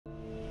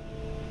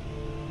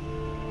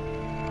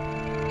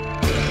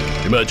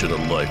Imagine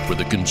a life where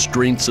the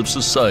constraints of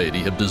society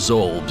have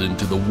dissolved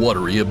into the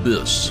watery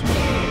abyss.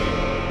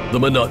 The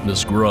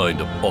monotonous grind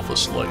of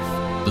office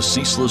life, the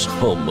ceaseless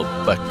hum of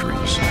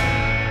factories,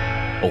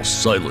 all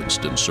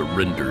silenced and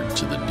surrendered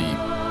to the deep.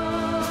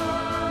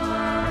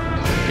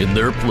 In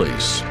their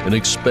place, an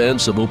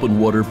expanse of open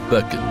water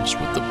beckons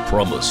with the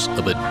promise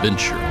of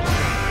adventure,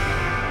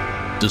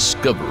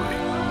 discovery,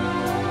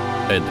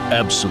 and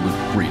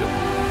absolute freedom.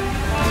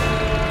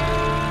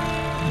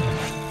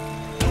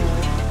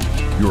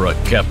 You're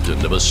a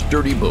captain of a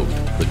sturdy boat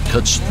that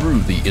cuts through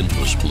the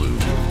endless blue,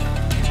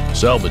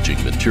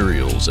 salvaging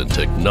materials and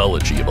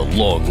technology of a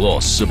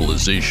long-lost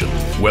civilization.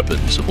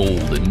 Weapons of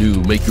old and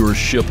new make your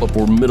ship a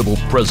formidable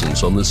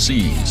presence on the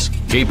seas,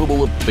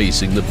 capable of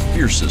facing the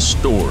fiercest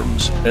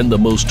storms and the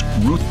most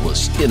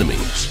ruthless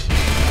enemies.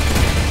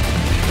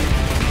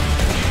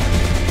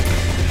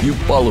 You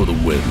follow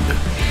the wind,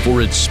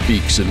 for it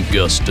speaks in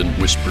gusts and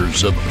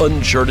whispers of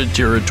uncharted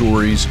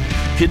territories,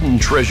 hidden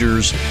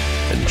treasures,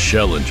 and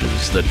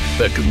challenges that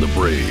beckon the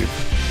brave.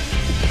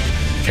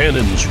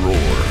 Cannons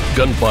roar,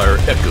 gunfire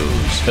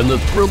echoes, and the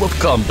thrill of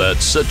combat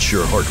sets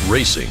your heart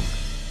racing.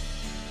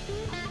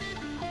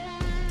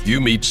 You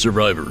meet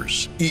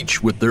survivors,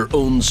 each with their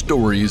own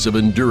stories of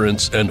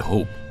endurance and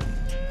hope.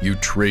 You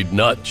trade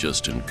not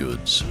just in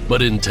goods,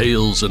 but in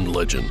tales and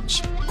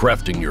legends,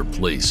 crafting your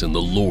place in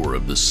the lore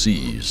of the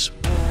seas.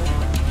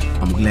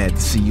 I'm glad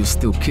to see you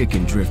still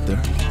kicking,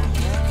 Drifter.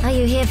 Are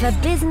you here for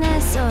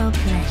business or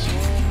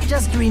pleasure?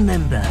 Just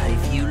remember,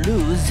 if you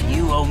lose,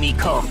 you owe me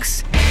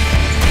cocks.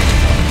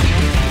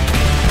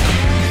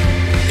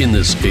 In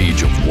this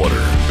age of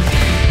water,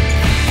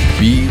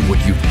 be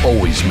what you've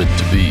always meant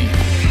to be.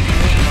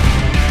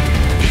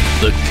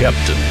 The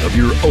captain of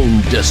your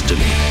own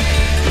destiny.